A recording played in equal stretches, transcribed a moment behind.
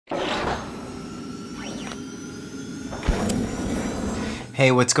Hey,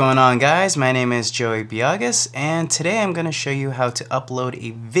 what's going on, guys? My name is Joey Biagas, and today I'm going to show you how to upload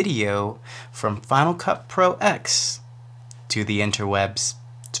a video from Final Cut Pro X to the interwebs.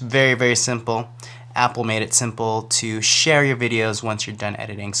 It's very, very simple. Apple made it simple to share your videos once you're done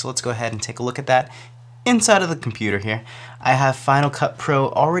editing. So let's go ahead and take a look at that inside of the computer here. I have Final Cut Pro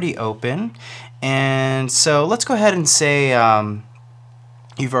already open, and so let's go ahead and say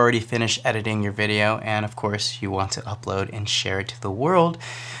you've already finished editing your video, and of course you want to upload and share it to the world.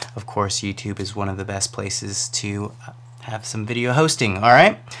 Of course, YouTube is one of the best places to have some video hosting.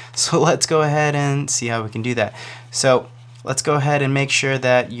 Alright, so let's go ahead and see how we can do that. So let's go ahead and make sure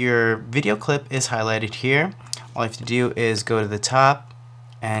that your video clip is highlighted here. All you have to do is go to the top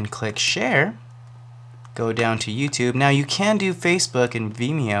and click share. Go down to YouTube. Now you can do Facebook and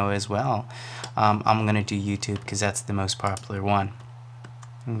Vimeo as well. I'm going to do YouTube because that's the most popular one.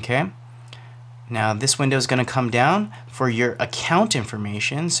 Okay, now this window is going to come down for your account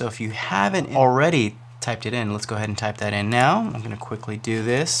information. So if you haven't already typed it in, let's go ahead and type that in now. I'm going to quickly do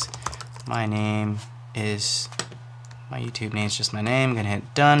this. My YouTube name is just my name. I'm going to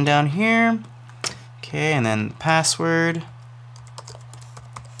hit done down here. Okay, and then the password.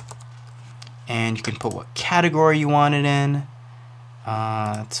 And you can put what category you want it in.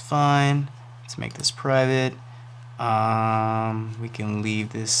 That's fine. Let's make this private. We can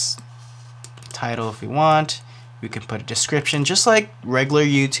leave this title if we want. We can put a description just like regular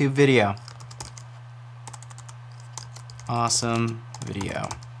YouTube video. Awesome video.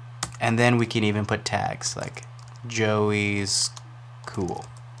 And then we can even put tags like Joey's cool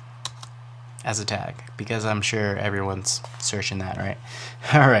as a tag, because I'm sure everyone's searching that, right?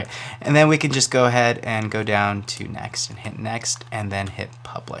 Alright, and then we can just go ahead and go down to next and hit next and then hit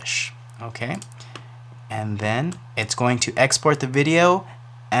publish. Okay, and then it's going to export the video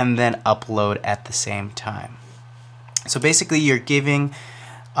and then upload at the same time. So basically you're giving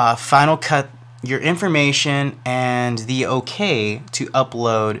Final Cut your information and the okay to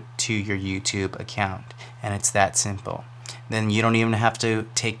upload to your YouTube account, and it's that simple. Then you don't even have to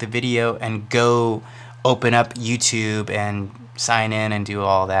take the video and go open up YouTube and sign in and do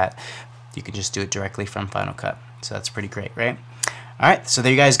all that. You can just do it directly from Final Cut. So that's pretty great, right? Alright, so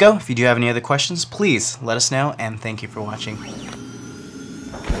there you guys go. If you do have any other questions, please let us know, and thank you for watching.